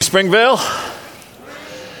Springville.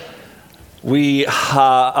 We've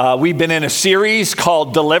been in a series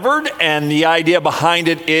called Delivered, and the idea behind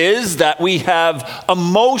it is that we have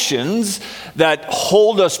emotions that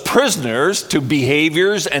hold us prisoners to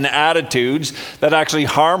behaviors and attitudes that actually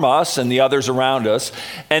harm us and the others around us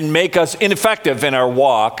and make us ineffective in our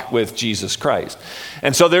walk with Jesus Christ.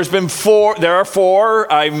 And so there are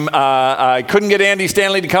four. I couldn't get Andy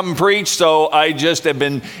Stanley to come and preach, so I just have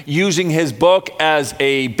been using his book as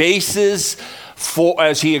a basis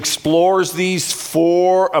as he explores these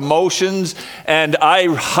four emotions. And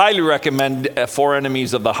I highly recommend Four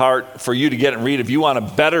Enemies of the Heart for you to get and read. If you want a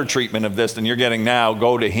better treatment of this than you're getting now,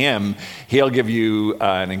 go to him. He'll give you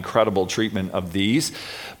an incredible treatment of these.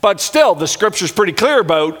 But still, the scripture's pretty clear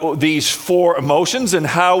about these four emotions and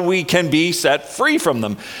how we can be set free from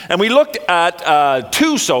them. And we looked at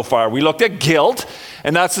two so far. We looked at guilt,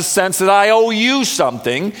 and that's the sense that I owe you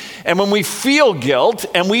something. And when we feel guilt,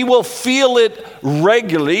 and we will feel it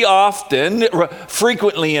regularly, often,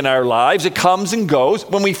 frequently in our lives, it comes and goes.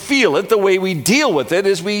 When we feel it, the way we deal with it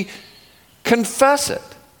is we confess it.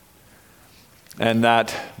 And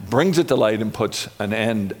that brings it to light and puts an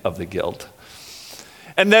end of the guilt.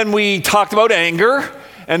 And then we talked about anger,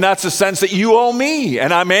 and that's the sense that you owe me,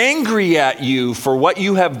 and I'm angry at you for what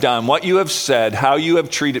you have done, what you have said, how you have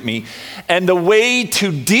treated me. And the way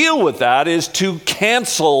to deal with that is to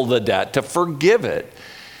cancel the debt, to forgive it.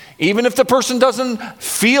 Even if the person doesn't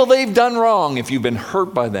feel they've done wrong, if you've been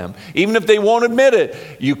hurt by them, even if they won't admit it,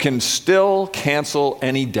 you can still cancel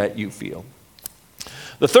any debt you feel.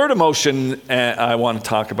 The third emotion I want to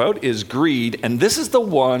talk about is greed, and this is the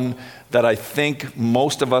one that I think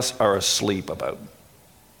most of us are asleep about.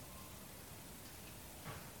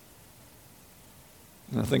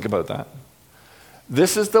 Now think about that.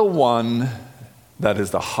 This is the one that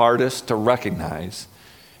is the hardest to recognize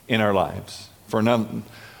in our lives for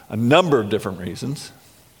a number of different reasons.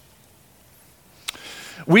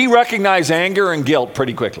 We recognize anger and guilt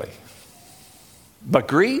pretty quickly. But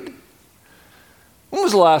greed? When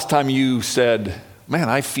was the last time you said, man,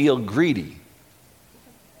 I feel greedy?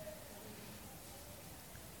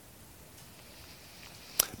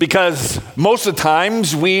 Because most of the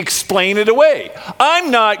times we explain it away. I'm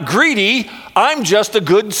not greedy, I'm just a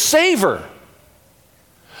good saver.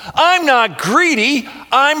 I'm not greedy,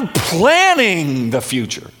 I'm planning the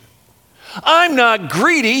future. I'm not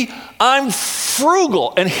greedy, I'm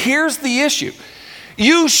frugal. And here's the issue.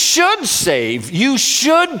 You should save, you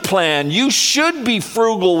should plan, you should be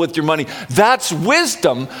frugal with your money. That's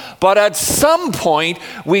wisdom, but at some point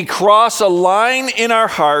we cross a line in our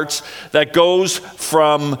hearts that goes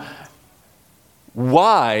from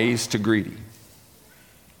wise to greedy.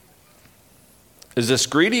 Is this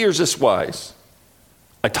greedy or is this wise?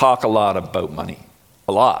 I talk a lot about money,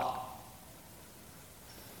 a lot.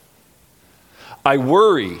 I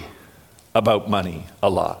worry about money a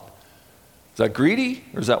lot. Is that greedy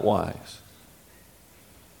or is that wise?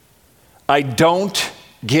 I don't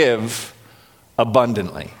give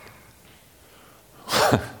abundantly.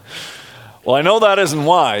 Well, I know that isn't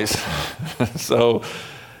wise. So,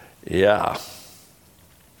 yeah.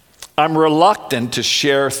 I'm reluctant to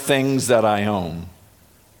share things that I own.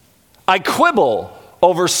 I quibble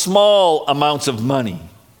over small amounts of money.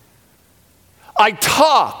 I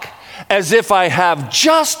talk as if I have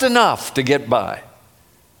just enough to get by.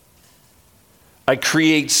 I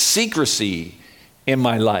create secrecy in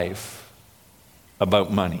my life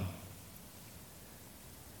about money.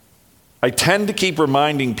 I tend to keep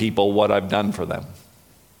reminding people what I've done for them.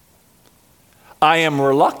 I am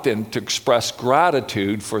reluctant to express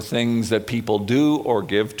gratitude for things that people do or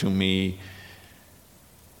give to me.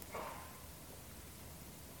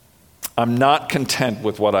 I'm not content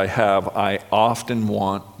with what I have. I often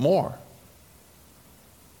want more.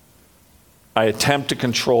 I attempt to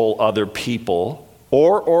control other people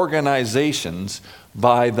or organizations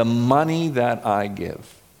by the money that I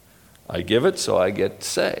give. I give it so I get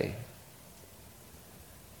say.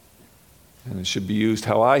 And it should be used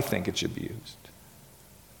how I think it should be used.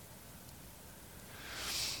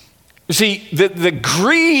 You see, the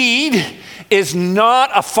greed is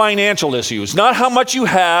not a financial issue. It's not how much you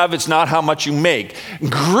have. It's not how much you make.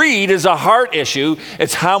 Greed is a heart issue.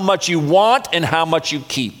 It's how much you want and how much you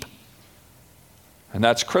keep. And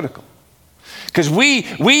that's critical. Because we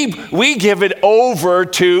give it over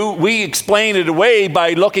to, we explain it away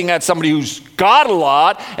by looking at somebody who's got a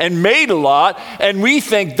lot and made a lot, and we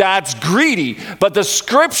think that's greedy. But the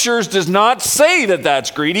scriptures does not say that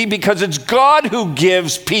that's greedy, because it's God who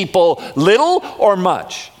gives people little or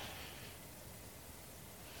much.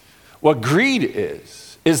 What greed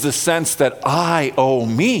is the sense that I owe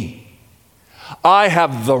me. I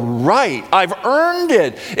have the right. I've earned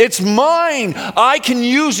it. It's mine. I can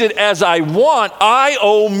use it as I want. I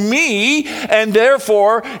owe me, and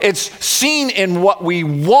therefore it's seen in what we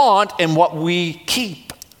want and what we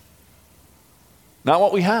keep, not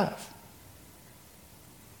what we have.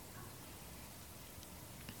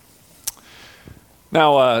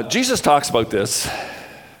 Now, Jesus talks about this.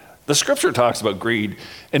 The scripture talks about greed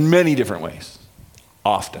in many different ways,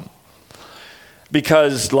 often.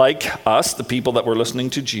 Because like us, the people that were listening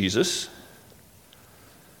to Jesus,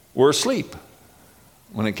 were asleep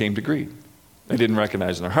when it came to greed. They didn't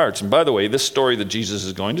recognize in their hearts. And by the way, this story that Jesus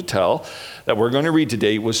is going to tell, that we're going to read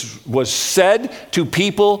today, was said to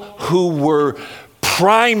people who were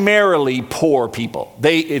primarily poor people.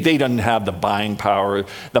 They didn't have the buying power,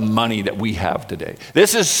 the money that we have today.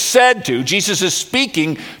 This is said to, Jesus is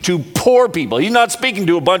speaking to poor people. He's not speaking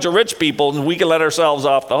to a bunch of rich people and we can let ourselves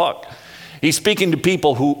off the hook. He's speaking to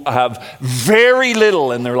people who have very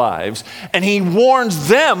little in their lives, and he warns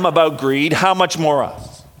them about greed. How much more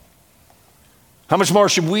us? How much more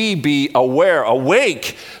should we be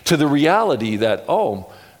awake to the reality that,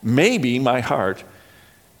 oh, maybe my heart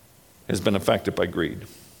has been affected by greed.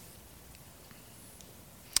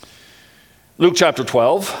 Luke chapter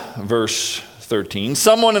 12, verse 13.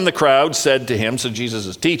 Someone in the crowd said to him, so Jesus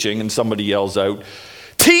is teaching, and somebody yells out,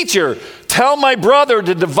 "Teacher, tell my brother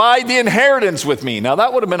to divide the inheritance with me." Now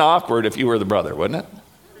that would have been awkward if you were the brother, wouldn't it?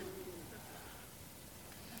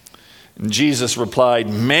 And Jesus replied,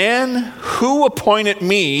 "Man, who appointed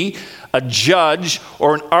me a judge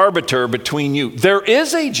or an arbiter between you?" There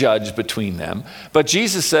is a judge between them, but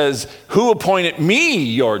Jesus says, "Who appointed me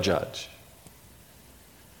your judge?"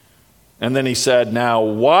 And then he said, "Now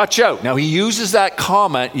watch out." Now he uses that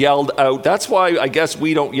comment, yelled out. That's why I guess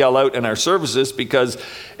we don't yell out in our services, because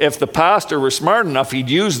if the pastor were smart enough,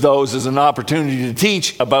 he'd use those as an opportunity to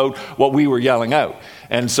teach about what we were yelling out.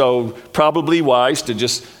 And so probably wise to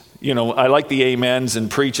just, I like the amens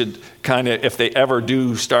and preach it kind of if they ever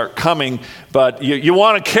do start coming, but you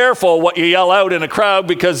want to be careful what you yell out in a crowd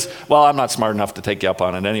because, well, I'm not smart enough to take you up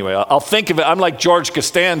on it anyway. I'll think of it. I'm like George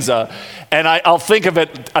Costanza, and I'll think of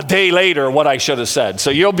it a day later what I should have said.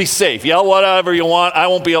 So you'll be safe. Yell whatever you want. I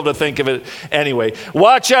won't be able to think of it anyway.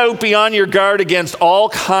 Watch out, be on your guard against all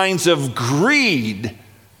kinds of greed.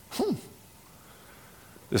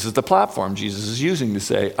 This is the platform Jesus is using to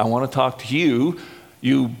say, I want to talk to you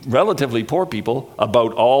relatively poor people,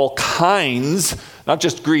 about all kinds, not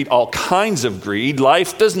just greed, all kinds of greed.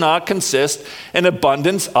 Life does not consist in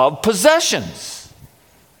abundance of possessions.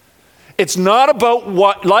 It's not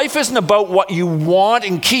about life isn't about what you want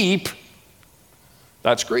and keep.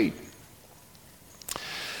 That's greed.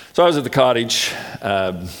 So I was at the cottage,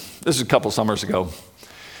 this is a couple summers ago,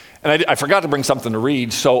 and I forgot to bring something to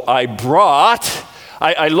read, so I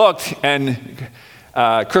looked, and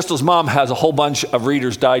Crystal's mom has a whole bunch of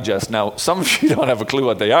Reader's Digest. Now, some of you don't have a clue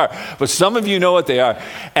what they are, but some of you know what they are.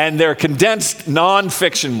 And they're condensed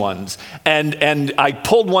nonfiction ones. And I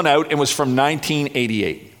pulled one out, and it was from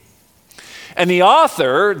 1988. And the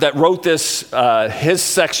author that wrote this, his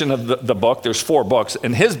section of the book, there's 4 books,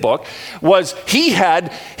 and his book was, he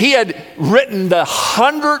had written the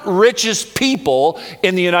 100 richest people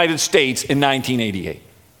in the United States in 1988.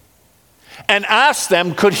 And asked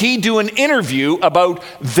them, could he do an interview about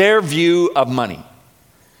their view of money?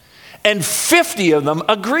 And 50 of them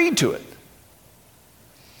agreed to it.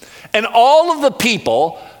 And all of the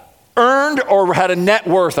people earned, or had a net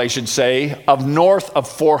worth, I should say, of north of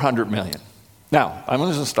 400 million. Now, I'm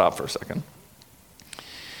going to stop for a second.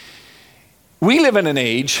 We live in an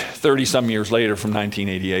age, 30 some years later from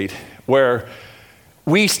 1988, where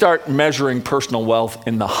we start measuring personal wealth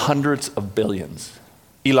in the hundreds of billions.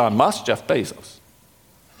 Elon Musk, Jeff Bezos.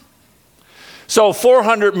 So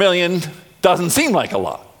 400 million doesn't seem like a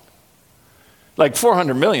lot. Like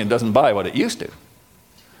 400 million doesn't buy what it used to.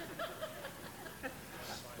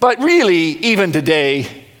 But really, even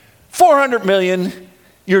today, 400 million,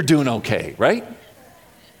 you're doing okay, right?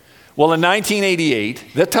 Well, in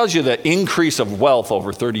 1988, that tells you the increase of wealth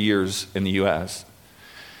over 30 years in the U.S.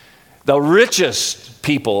 The richest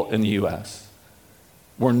people in the U.S.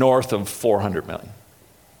 were north of 400 million.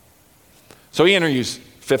 So he interviews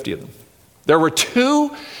 50 of them. There were two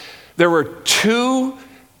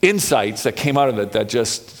insights that came out of it that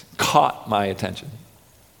just caught my attention.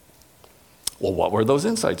 Well, what were those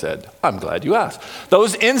insights, Ed? I'm glad you asked.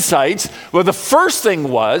 Those insights, well, the first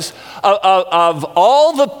thing was of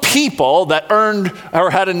all the people that earned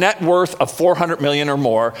or had a net worth of 400 million or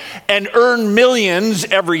more and earned millions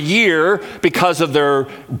every year because of their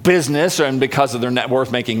business and because of their net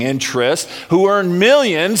worth making interest, who earned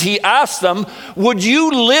millions, he asked them, would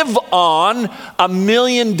you live on $1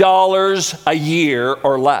 million a year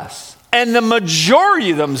or less? And the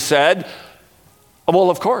majority of them said,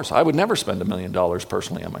 well, of course, I would never spend $1 million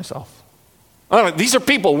personally on myself. These are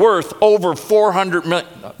people worth over 400 million.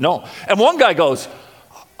 No. And one guy goes,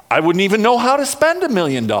 I wouldn't even know how to spend $1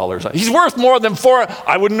 million. He's worth more than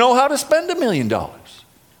I wouldn't know how to spend $1 million.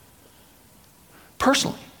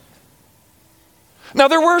 Personally. Now,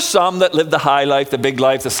 there were some that lived the high life, the big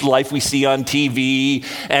life, this life we see on TV,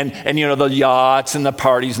 and the yachts and the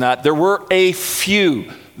parties and that. There were a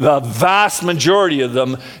few. The vast majority of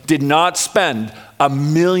them did not spend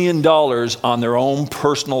 $1 million on their own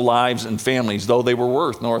personal lives and families, though they were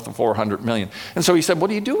worth north of 400 million. And so he said, what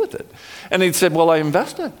do you do with it? And he said, well, I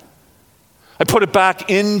invest it. I put it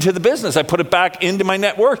back into the business. I put it back into my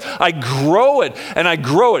net worth. I grow it, and I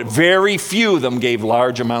grow it. Very few of them gave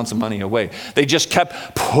large amounts of money away. They just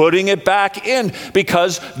kept putting it back in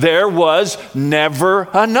because there was never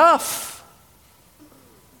enough.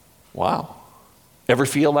 Wow. Ever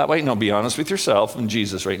feel that way? No, be honest with yourself and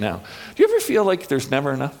Jesus right now. Do you ever feel like there's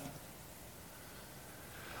never enough?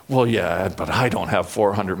 Well, yeah, but I don't have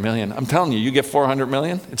 400 million. I'm telling you, you get 400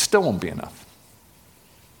 million, it still won't be enough.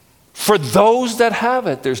 For those that have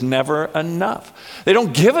it, there's never enough. They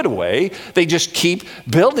don't give it away. They just keep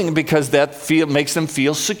building because that makes them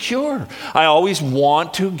feel secure. I always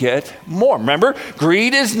want to get more. Remember,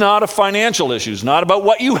 greed is not a financial issue. It's not about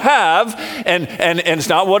what you have, and it's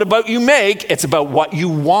not what about you make. It's about what you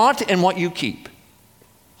want and what you keep.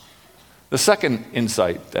 The second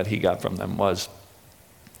insight that he got from them was,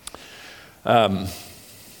 I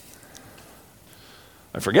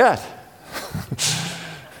forget.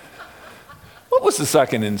 What was the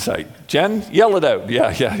second insight? Jen, yell it out. Yeah,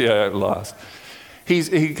 I lost.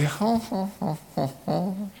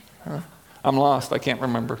 I'm lost. I can't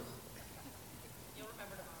remember.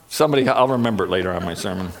 Somebody, I'll remember it later on my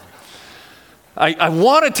sermon. I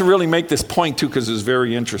wanted to really make this point too because it was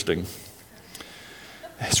very interesting.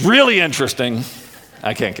 It's really interesting.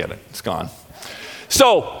 I can't get it. It's gone.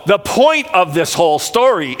 So the point of this whole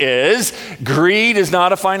story is greed is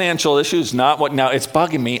not a financial issue. It's not what, now it's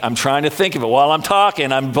bugging me. I'm trying to think of it while I'm talking.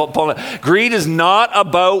 Greed is not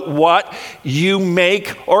about what you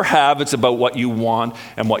make or have. It's about what you want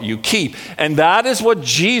and what you keep. And that is what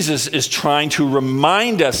Jesus is trying to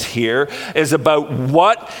remind us here is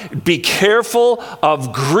about be careful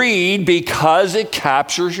of greed because it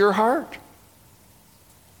captures your heart.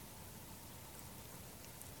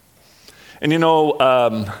 And the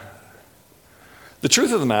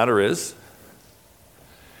truth of the matter is,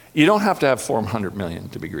 you don't have to have 400 million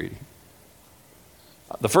to be greedy.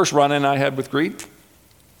 The first run-in I had with greed,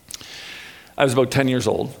 I was about 10 years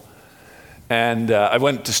old. And I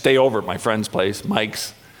went to stay over at my friend's place,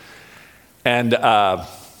 Mike's. And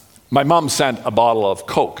my mom sent a bottle of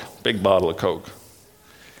Coke, big bottle of Coke,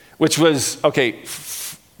 which was, okay,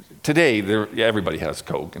 today, everybody has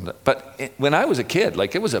Coke. But when I was a kid,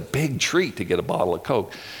 it was a big treat to get a bottle of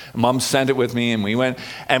Coke. Mom sent it with me, and we went,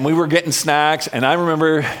 and we were getting snacks, and I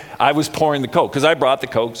remember I was pouring the Coke, because I brought the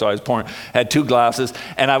Coke, so I was pouring, had 2 glasses,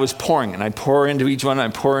 and I was pouring, and I'd pour into each one, and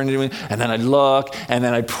I'd pour into it, and then I'd look, and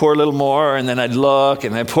then I'd pour a little more, and then I'd look,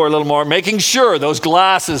 and I'd pour a little more, making sure those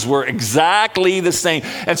glasses were exactly the same.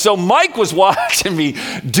 And so Mike was watching me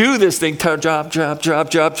do this thing, drop,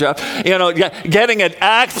 getting it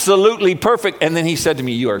absolutely perfect, and then he said to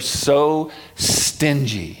me, "You are so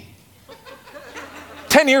stingy."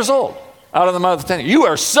 10 years old, out of the mouth of 10. You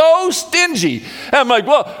are so stingy. And I'm like,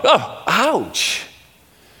 well, ouch.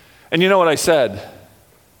 And you know what I said?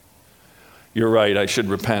 You're right, I should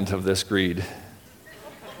repent of this greed.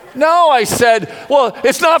 No, I said, well,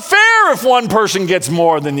 it's not fair if one person gets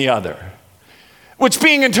more than the other. Which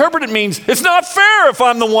being interpreted means it's not fair if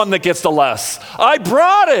I'm the one that gets the less. I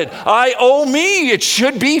brought it. I owe me. It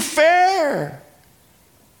should be fair.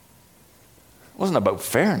 It wasn't about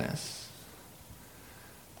fairness.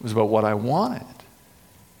 It was about what I wanted.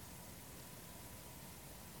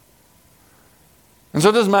 And so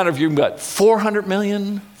it doesn't matter if you've got 400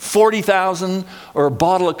 million, 40,000, or a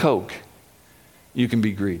bottle of Coke, you can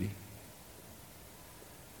be greedy.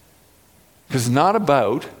 Because it's not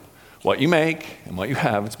about what you make and what you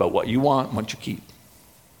have, it's about what you want and what you keep.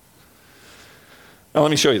 Now let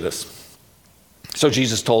me show you this. So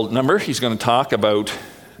Jesus told, remember, he's going to talk about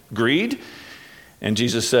greed. And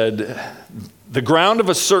Jesus said, the ground of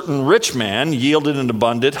a certain rich man yielded an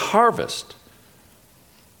abundant harvest.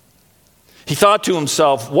 He thought to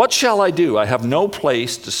himself, what shall I do? I have no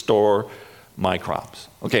place to store my crops.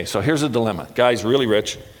 Okay, so here's a dilemma. Guy's really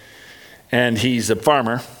rich, and he's a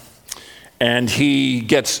farmer, and he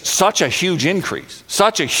gets such a huge increase,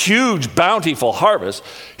 such a huge bountiful harvest,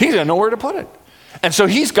 he doesn't know where to put it. And so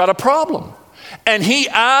he's got a problem. And he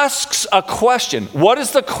asks a question. What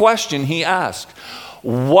is the question he asks?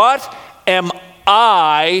 What am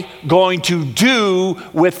I going to do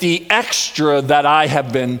with the extra that I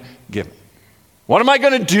have been given? What am I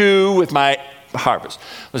going to do with my harvest?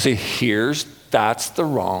 Let's see, that's the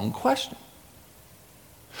wrong question.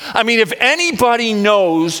 I mean, if anybody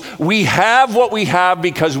knows we have what we have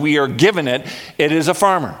because we are given it, it is a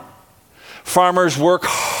farmer. Farmers work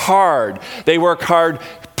hard. They work hard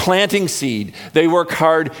planting seed. They work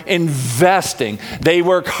hard investing. They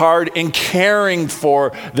work hard in caring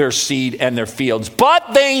for their seed and their fields.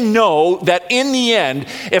 But they know that in the end,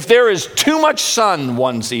 if there is too much sun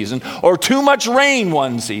one season, or too much rain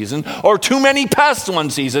one season, or too many pests one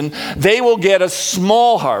season, they will get a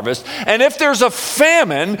small harvest. And if there's a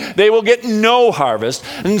famine, they will get no harvest.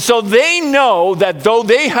 And so they know that though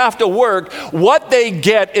they have to work, what they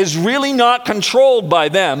get is really not controlled by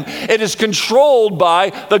them. It is controlled by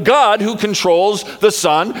the God who controls the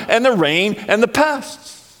sun and the rain and the pests.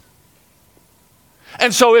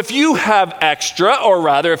 And so if you have extra, or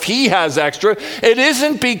rather if he has extra, it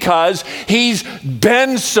isn't because he's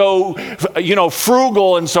been so,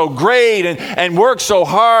 frugal and so great and worked so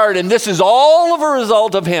hard, and this is all of a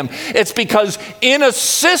result of him. It's because in a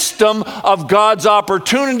system of God's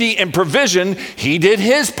opportunity and provision, he did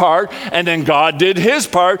his part, and then God did his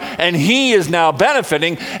part, and he is now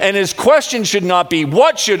benefiting. And his question should not be,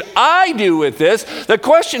 what should I do with this? The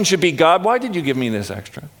question should be, God, why did you give me this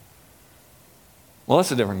extra? Well,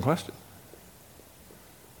 that's a different question.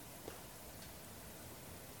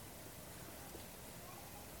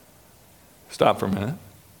 Stop for a minute.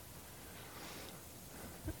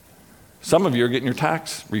 Some of you are getting your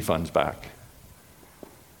tax refunds back.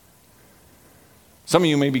 Some of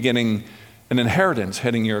you may be getting an inheritance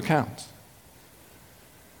hitting your accounts,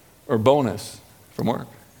 or bonus from work.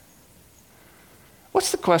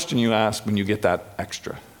 What's the question you ask when you get that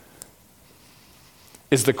extra?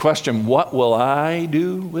 Is the question, what will I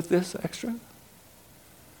do with this extra?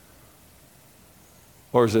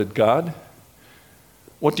 Or is it, God,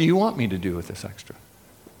 what do you want me to do with this extra?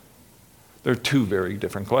 They're two very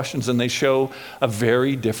different questions, and they show a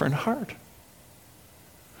very different heart.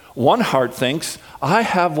 One heart thinks, I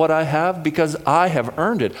have what I have because I have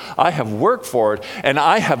earned it. I have worked for it, and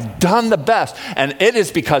I have done the best. And it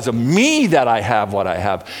is because of me that I have what I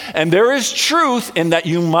have. And there is truth in that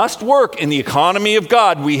you must work in the economy of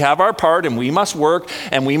God. We have our part, and we must work,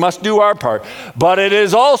 and we must do our part. But it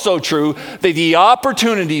is also true that the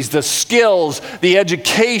opportunities, the skills, the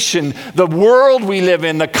education, the world we live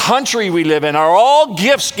in, the country we live in, are all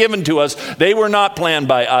gifts given to us. They were not planned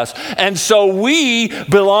by us. And so we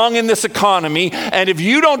belong in this economy, and if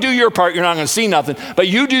you don't do your part, you're not going to see nothing. But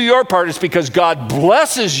you do your part, it's because God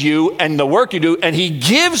blesses you and the work you do, and he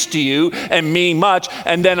gives to you and me much.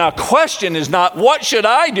 And then a question is not, what should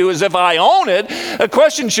I do as if I own it? A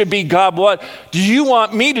question should be, God, what do you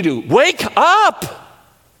want me to do? Wake up!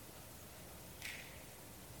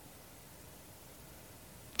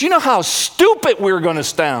 Do you know how stupid we're going to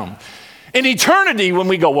sound in eternity when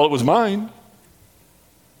we go, well, it was mine?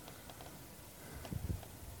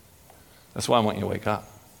 That's why I want you to wake up.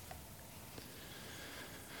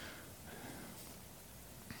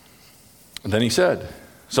 And then he said,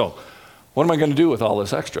 so what am I going to do with all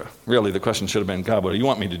this extra? Really, the question should have been, God, what do you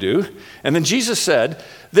want me to do? And then Jesus said,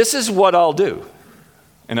 this is what I'll do.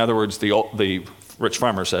 In other words, the rich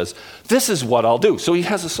farmer says, this is what I'll do. So he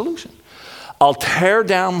has a solution. I'll tear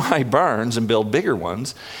down my barns and build bigger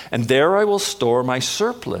ones, and there I will store my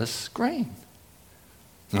surplus grain.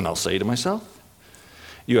 And I'll say to myself,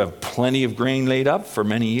 you have plenty of grain laid up for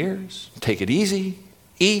many years. Take it easy,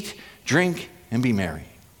 eat, drink, and be merry.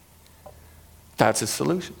 That's his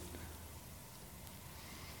solution.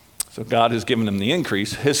 So God has given him the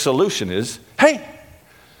increase. His solution is, hey,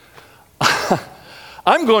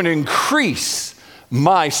 I'm going to increase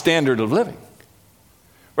my standard of living.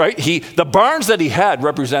 Right? The barns that he had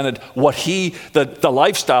represented what the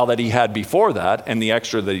lifestyle that he had before that and the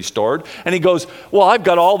extra that he stored. And he goes, well, I've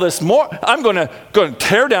got all this more. I'm going to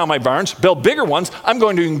tear down my barns, build bigger ones. I'm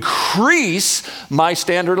going to increase my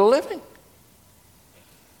standard of living.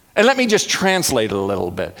 And let me just translate it a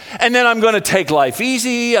little bit. And then I'm going to take life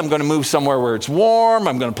easy. I'm going to move somewhere where it's warm.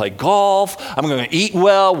 I'm going to play golf. I'm going to eat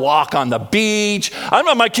well, walk on the beach.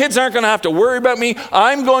 My kids aren't going to have to worry about me.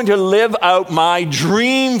 I'm going to live out my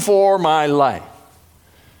dream for my life.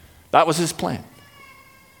 That was his plan.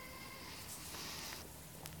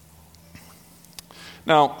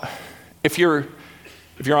 Now, if you're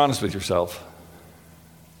honest with yourself,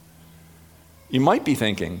 you might be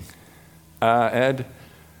thinking, Ed,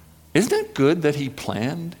 isn't it good that he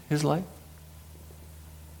planned his life?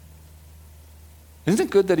 Isn't it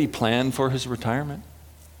good that he planned for his retirement?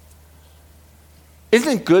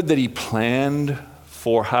 Isn't it good that he planned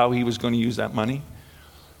for how he was going to use that money?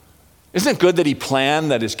 Isn't it good that he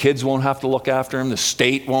planned that his kids won't have to look after him, the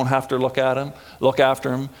state won't have to look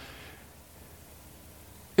after him?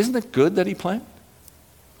 Isn't it good that he planned?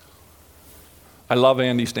 I love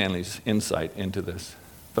Andy Stanley's insight into this.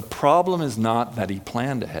 The problem is not that he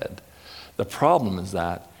planned ahead. The problem is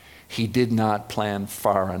that he did not plan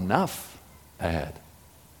far enough ahead.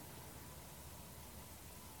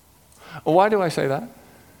 Why do I say that?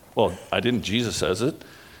 Well, I didn't. Jesus says it.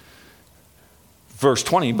 Verse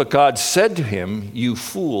 20, but God said to him, you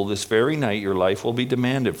fool, this very night your life will be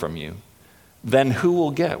demanded from you. Then who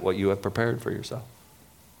will get what you have prepared for yourself?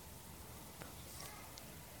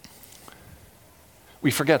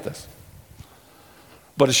 We forget this.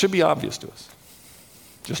 But it should be obvious to us.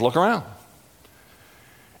 Just look around.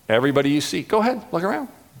 Everybody you see, go ahead, look around.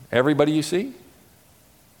 Everybody you see,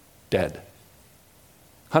 dead.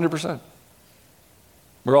 100%.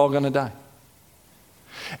 We're all going to die.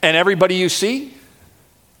 And everybody you see,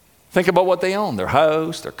 think about what they own. Their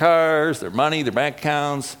house, their cars, their money, their bank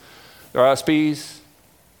accounts, their RSPs,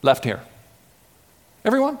 left here.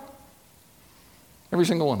 Everyone. Every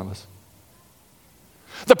single one of us.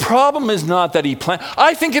 The problem is not that he planned.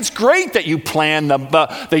 I think it's great that you plan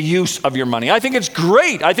the use of your money. I think it's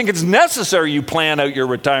great. I think it's necessary you plan out your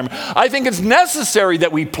retirement. I think it's necessary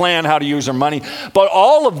that we plan how to use our money. But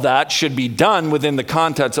all of that should be done within the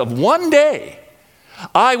context of one day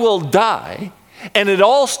I will die and it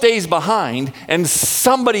all stays behind and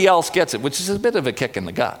somebody else gets it, which is a bit of a kick in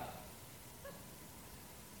the gut.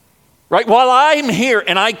 Right? While I'm here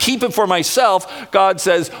and I keep it for myself, God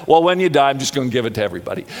says, well, when you die, I'm just going to give it to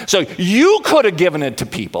everybody. So you could have given it to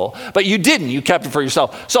people, but you didn't. You kept it for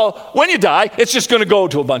yourself. So when you die, it's just going to go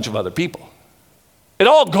to a bunch of other people. It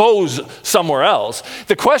all goes somewhere else.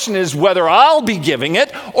 The question is whether I'll be giving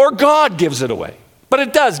it or God gives it away. But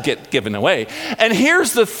it does get given away. And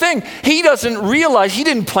here's the thing. He doesn't realize, he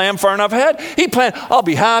didn't plan far enough ahead. He planned, I'll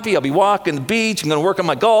be happy, I'll be walking the beach, I'm going to work on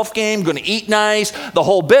my golf game, I'm going to eat nice, the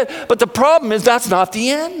whole bit. But the problem is that's not the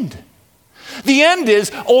end. The end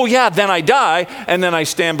is, oh yeah, then I die, and then I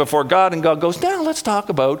stand before God, and God goes, now let's talk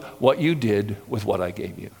about what you did with what I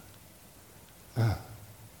gave you.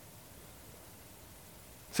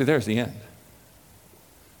 See, there's the end.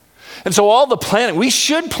 And so all the planning, we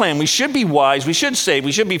should plan, we should be wise, we should save,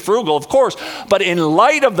 we should be frugal, of course, but in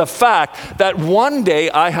light of the fact that one day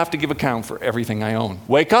I have to give account for everything I own.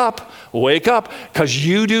 Wake up, because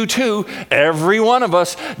you do too, every one of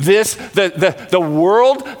us. The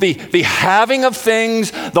world, the having of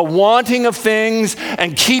things, the wanting of things,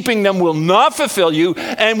 and keeping them will not fulfill you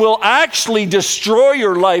and will actually destroy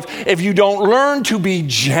your life if you don't learn to be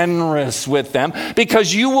generous with them,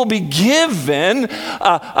 because you will be given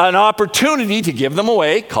an opportunity to give them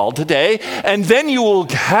away, called today, and then you will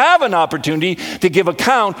have an opportunity to give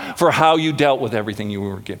account for how you dealt with everything you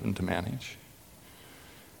were given to manage.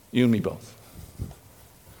 You and me both.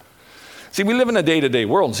 See, we live in a day-to-day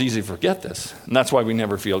world. It's easy to forget this. And that's why we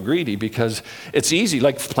never feel greedy, because it's easy.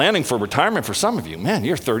 Like planning for retirement for some of you, man,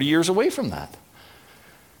 you're 30 years away from that.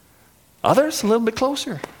 Others, a little bit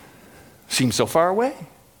closer. Seems so far away.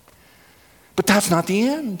 But that's not the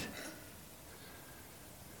end.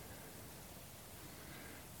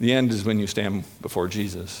 The end is when you stand before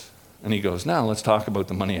Jesus and he goes, now let's talk about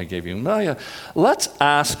the money I gave you. No, yeah. Let's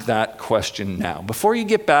ask that question now. Before you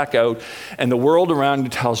get back out and the world around you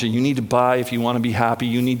tells you you need to buy if you want to be happy,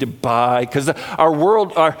 you need to buy. Because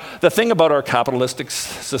the thing about our capitalistic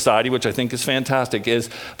society, which I think is fantastic, is,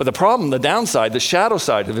 but the problem, the downside, the shadow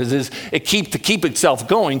side of it is to keep itself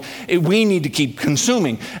going, we need to keep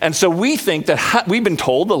consuming. And so we think that we've been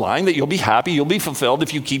told the line that you'll be happy, you'll be fulfilled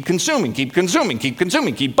if you keep consuming, keep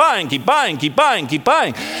buying,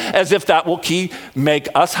 as as if that will make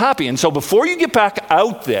us happy. And so before you get back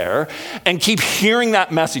out there and keep hearing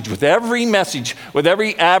that message, with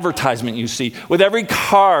every advertisement you see, with every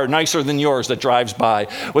car nicer than yours that drives by,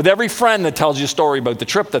 with every friend that tells you a story about the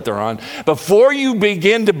trip that they're on, before you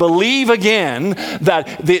begin to believe again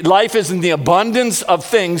that life is in the abundance of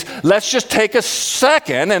things, let's just take a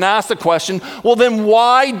second and ask the question, well, then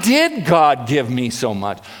why did God give me so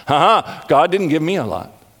much? God didn't give me a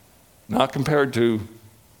lot. Not compared to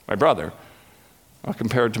my brother, not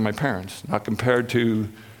compared to my parents, not compared to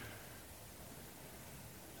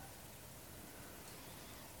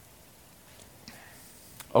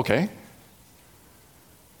okay.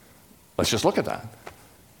 Let's just look at that.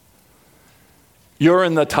 You're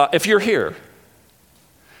in the top, if you're here,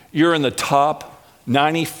 you're in the top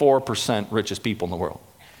 94% richest people in the world.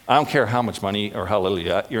 I don't care how much money or how little you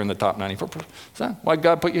got, you're in the top 94%. Why'd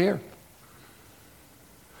God put you here?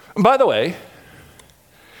 And by the way,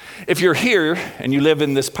 if you're here and you live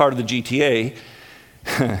in this part of the GTA,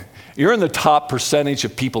 you're in the top percentage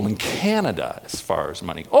of people in Canada as far as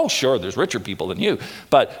money. Oh, sure, there's richer people than you,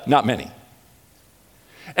 but not many.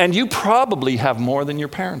 And you probably have more than your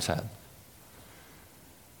parents had.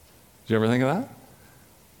 Did you ever think of that?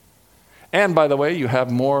 And by the way, you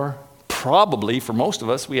have more, probably for most of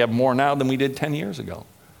us, we have more now than we did 10 years ago.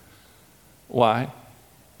 Why?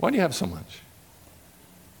 Why do you have so much?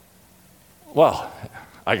 Well,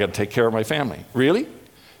 I got to take care of my family. Really?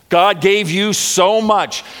 God gave you so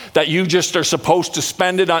much that you just are supposed to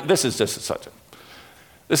spend it on. This is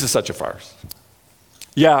such a farce.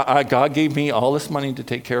 Yeah, God gave me all this money to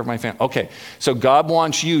take care of my family. Okay, so God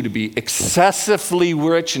wants you to be excessively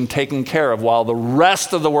rich and taken care of while the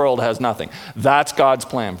rest of the world has nothing. That's God's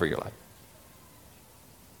plan for your life.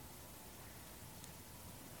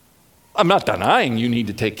 I'm not denying you need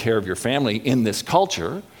to take care of your family in this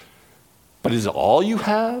culture, but is it all you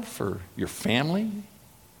have for your family?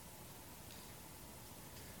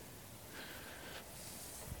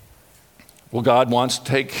 Well, God wants to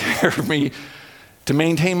take care of me to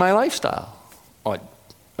maintain my lifestyle. Oh,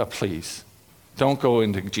 please, don't go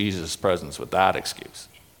into Jesus' presence with that excuse.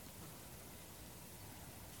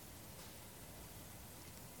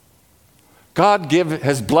 God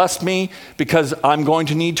has blessed me because I'm going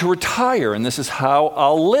to need to retire, and this is how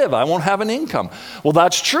I'll live. I won't have an income. Well,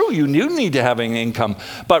 that's true. You do need to have an income.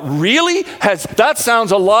 But really, that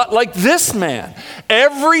sounds a lot like this man.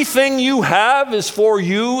 Everything you have is for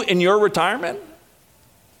you in your retirement?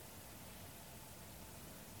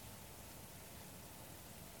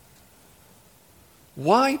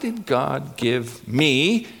 Why did God give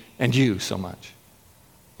me and you so much?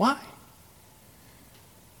 Why?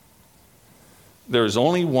 There is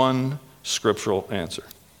only one scriptural answer,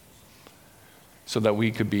 so that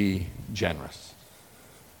we could be generous.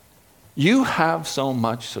 You have so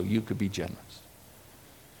much so you could be generous.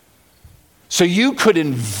 So you could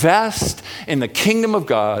invest in the kingdom of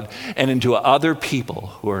God and into other people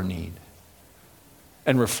who are in need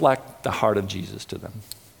and reflect the heart of Jesus to them.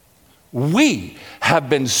 We have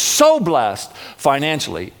been so blessed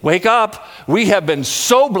financially. Wake up. We have been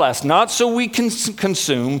so blessed, not so we can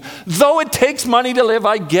consume. Though it takes money to live,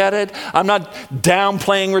 I get it. I'm not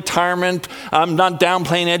downplaying retirement. I'm not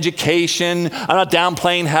downplaying education. I'm not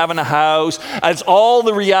downplaying having a house. It's all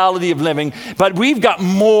the reality of living. But we've got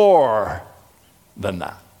more than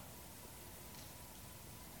that.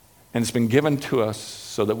 And it's been given to us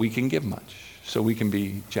so that we can give much, so we can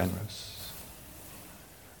be generous.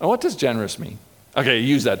 Now, what does generous mean? Okay,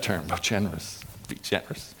 use that term. Oh, generous. Be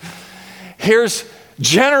generous. Here's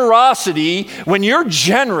generosity. When you're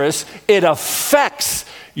generous, it affects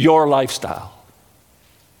your lifestyle.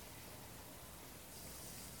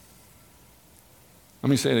 Let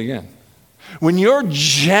me say it again. When you're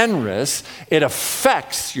generous, it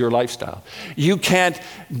affects your lifestyle. You can't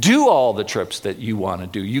do all the trips that you want to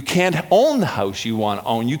do. You can't own the house you want to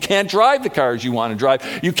own. You can't drive the cars you want to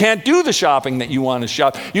drive. You can't do the shopping that you want to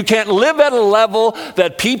shop. You can't live at a level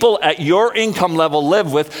that people at your income level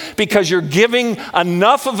live with, because you're giving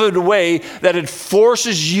enough of it away that it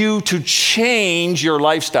forces you to change your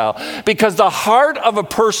lifestyle. Because the heart of a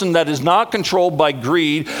person that is not controlled by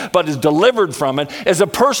greed but is delivered from it is a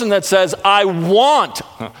person that says, I want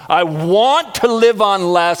to live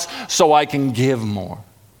on less so I can give more.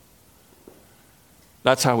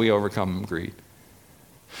 That's how we overcome greed.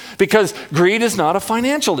 Because greed is not a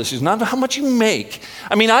financial issue. It's not how much you make.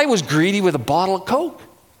 I mean, I was greedy with a bottle of Coke.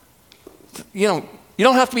 You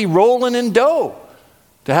don't have to be rolling in dough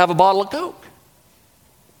to have a bottle of Coke.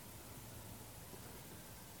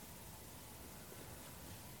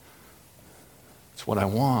 It's what I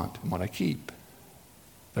want and what I keep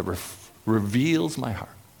that reveals my heart.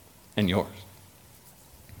 and yours.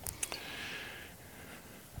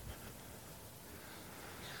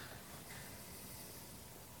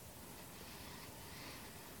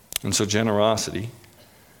 And so generosity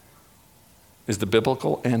is the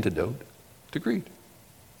biblical antidote to greed.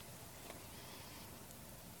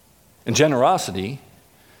 And generosity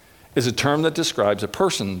is a term that describes a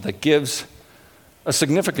person that gives a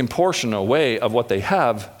significant portion away of what they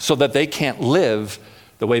have so that they can't live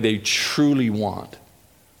the way they truly want.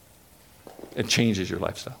 It changes your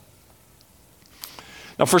lifestyle.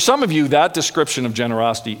 Now, for some of you, that description of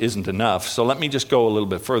generosity isn't enough, so let me just go a little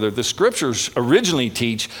bit further. The scriptures originally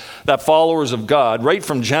teach that followers of God, right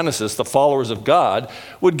from Genesis, the followers of God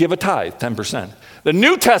would give a tithe, 10%. The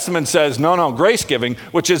New Testament says, no, grace giving,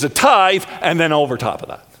 which is a tithe, and then over top of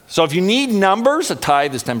that. So if you need numbers, a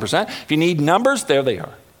tithe is 10%. If you need numbers, there they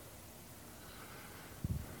are.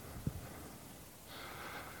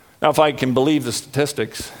 Now, if I can believe the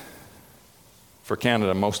statistics, for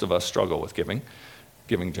Canada, most of us struggle with giving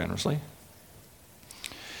generously.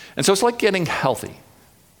 And so it's like getting healthy.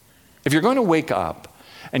 If you're going to wake up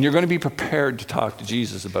and you're going to be prepared to talk to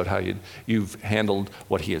Jesus about how you've handled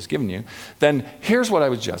what he has given you, then here's what I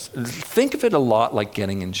would just think of it a lot like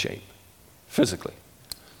getting in shape physically.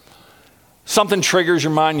 Something triggers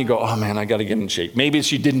your mind, you go, oh man, I got to get in shape. Maybe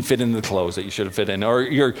it's you didn't fit in the clothes that you should have fit in, or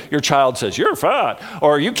your child says, you're fat,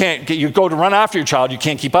 or you go to run after your child, you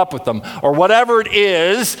can't keep up with them, or whatever it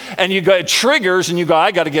is, and it triggers and you go,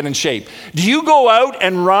 I got to get in shape. Do you go out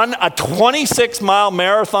and run a 26-mile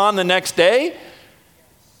marathon the next day?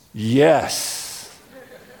 Yes.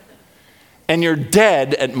 And you're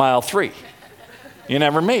dead at mile 3. You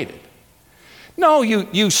never made it. No,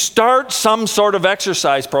 you start some sort of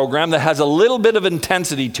exercise program that has a little bit of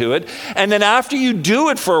intensity to it, and then after you do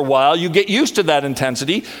it for a while, you get used to that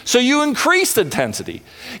intensity, so you increase the intensity.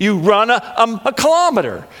 You run a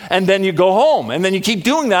kilometer, and then you go home, and then you keep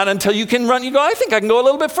doing that until you can run. You go, I think I can go a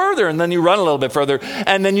little bit further, and then you run a little bit further,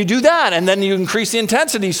 and then you do that, and then you increase the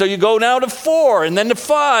intensity, so you go now to 4, and then to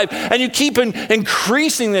 5, and you keep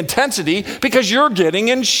increasing the intensity because you're getting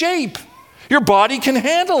in shape. Your body can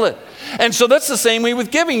handle it. And so that's the same way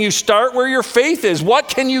with giving. You start where your faith is. What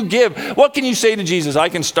can you give? What can you say to Jesus? I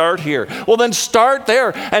can start here. Well, then start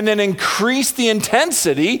there and then increase the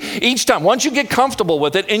intensity each time. Once you get comfortable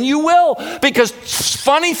with it, and you will, because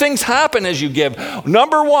funny things happen as you give.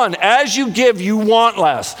 Number one, as you give, you want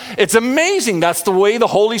less. It's amazing. That's the way the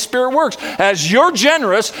Holy Spirit works. As you're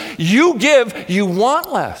generous, you give, you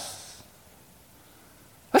want less.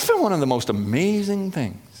 That's been one of the most amazing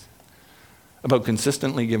things about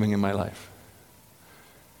consistently giving in my life,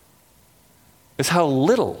 is how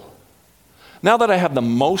little, now that I have the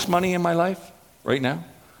most money in my life right now,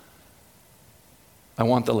 I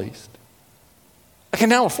want the least. I can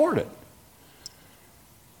now afford it.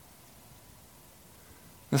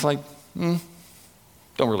 It's like, don't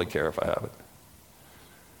really care if I have it.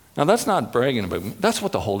 Now that's not bragging about me. That's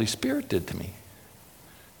what the Holy Spirit did to me.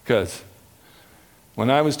 Because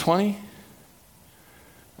when I was 20,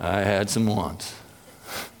 I had some wants.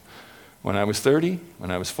 When I was 30, when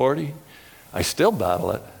I was 40, I still battle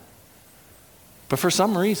it. But for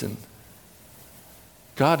some reason,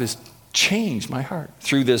 God has changed my heart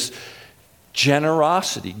through this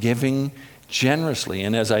generosity, giving generously.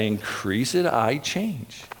 And as I increase it, I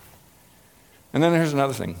change. And then there's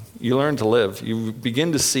another thing. You learn to live. You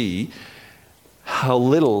begin to see how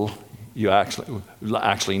little you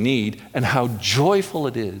actually need and how joyful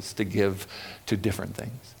it is to give to different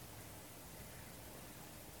things.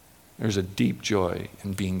 There's a deep joy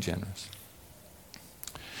in being generous.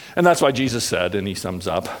 And that's why Jesus said, and he sums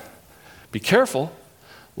up, be careful,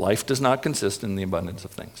 life does not consist in the abundance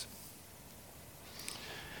of things.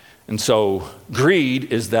 And so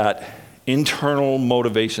greed is that internal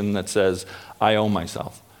motivation that says, I owe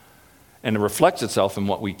myself. And it reflects itself in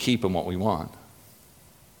what we keep and what we want.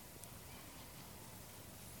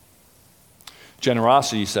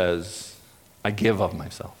 Generosity says, I give of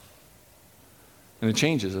myself. And it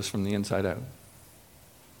changes us from the inside out.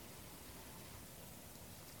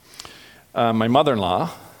 My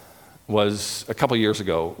mother-in-law was, a couple years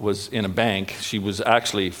ago, was in a bank. She was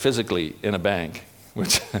actually physically in a bank,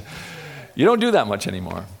 which you don't do that much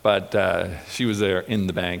anymore. But she was there in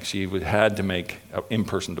the bank. She had to make an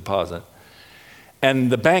in-person deposit.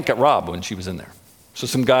 And the bank got robbed when she was in there. So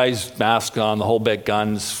some guys, masks on, the whole bit,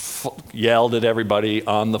 guns, yelled at everybody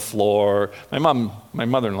on the floor. My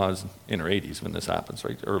mother-in-law is in her 80s when this happens,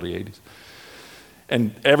 right? Early 80s.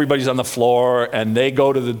 And everybody's on the floor, and they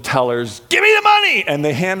go to the tellers, give me the money! And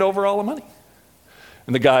they hand over all the money.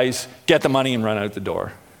 And the guys get the money and run out the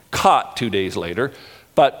door. Caught 2 days later,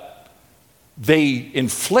 but they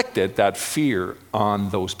inflicted that fear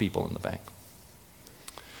on those people in the bank.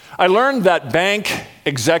 I learned that bank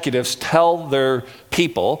executives tell their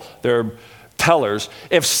people, their tellers,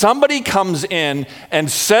 if somebody comes in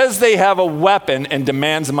and says they have a weapon and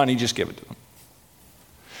demands money, just give it to them.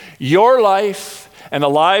 Your life and the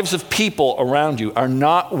lives of people around you are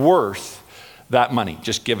not worth that money.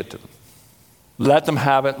 Just give it to them. Let them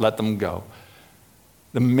have it, let them go.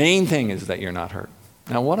 The main thing is that you're not hurt.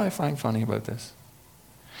 Now, what I find funny about this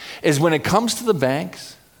is when it comes to the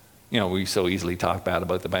banks, we so easily talk bad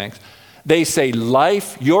about the banks. They say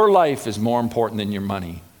your life is more important than your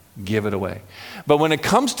money. Give it away. But when it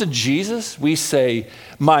comes to Jesus, we say,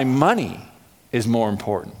 my money is more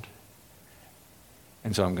important.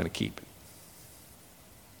 And so I'm going to keep it.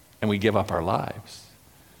 And we give up our lives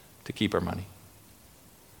to keep our money.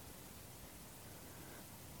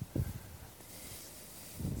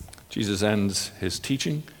 Jesus ends his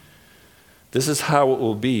teaching. This is how it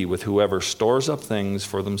will be with whoever stores up things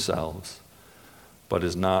for themselves, but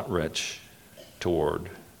is not rich toward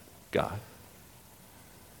God.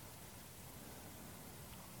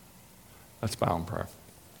 Let's bow in prayer.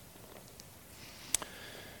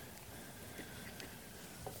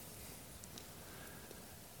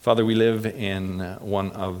 Father, we live in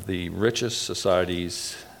one of the richest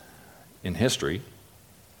societies in history,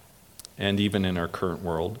 and even in our current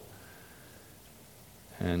world.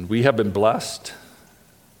 And we have been blessed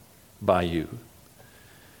by you.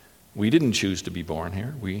 We didn't choose to be born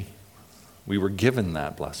here. We were given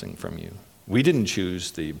that blessing from you. We didn't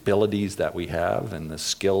choose the abilities that we have and the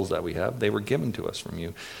skills that we have. They were given to us from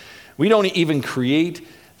you. We don't even create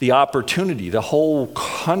the opportunity. The whole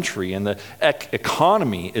country and the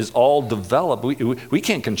economy is all developed. We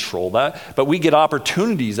can't control that, but we get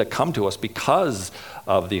opportunities that come to us because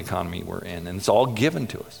of the economy we're in, and it's all given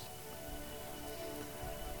to us.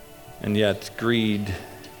 And yet greed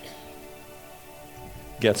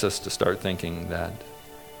gets us to start thinking that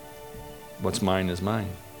what's mine is mine.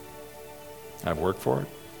 I've worked for it.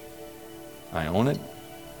 I own it.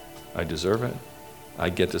 I deserve it. I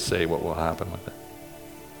get to say what will happen with it.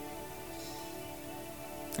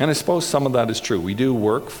 And I suppose some of that is true. We do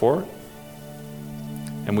work for it.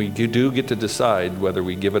 And we do get to decide whether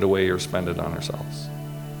we give it away or spend it on ourselves.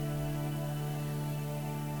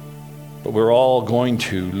 But we're all going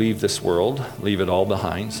to leave this world, leave it all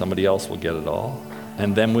behind. Somebody else will get it all.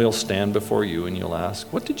 And then we'll stand before you and you'll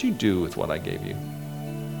ask, what did you do with what I gave you?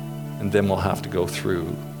 And then we'll have to go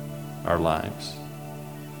through our lives.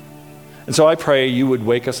 And so I pray you would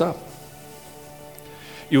wake us up.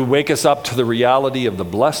 You would wake us up to the reality of the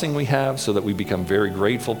blessing we have so that we become very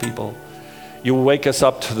grateful people. You will wake us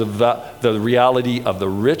up to the reality of the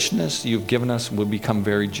richness you've given us and we'll become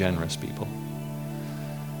very generous people.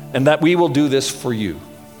 And that we will do this for you.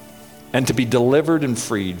 And to be delivered and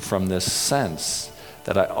freed from this sense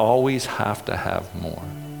that I always have to have more.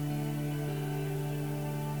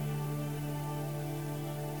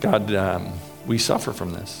 God, we suffer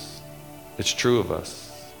from this. It's true of us.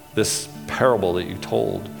 This parable that you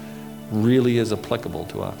told really is applicable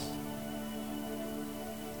to us.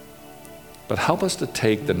 But help us to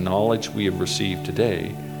take the knowledge we have received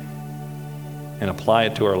today and apply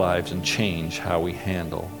it to our lives and change how we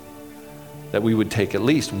handle. That we would take at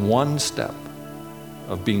least one step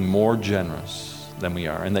of being more generous than we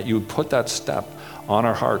are, and that you would put that step on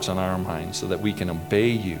our hearts, on our minds, so that we can obey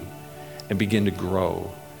you and begin to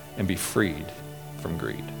grow and be freed from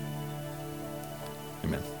greed.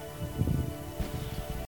 Amen.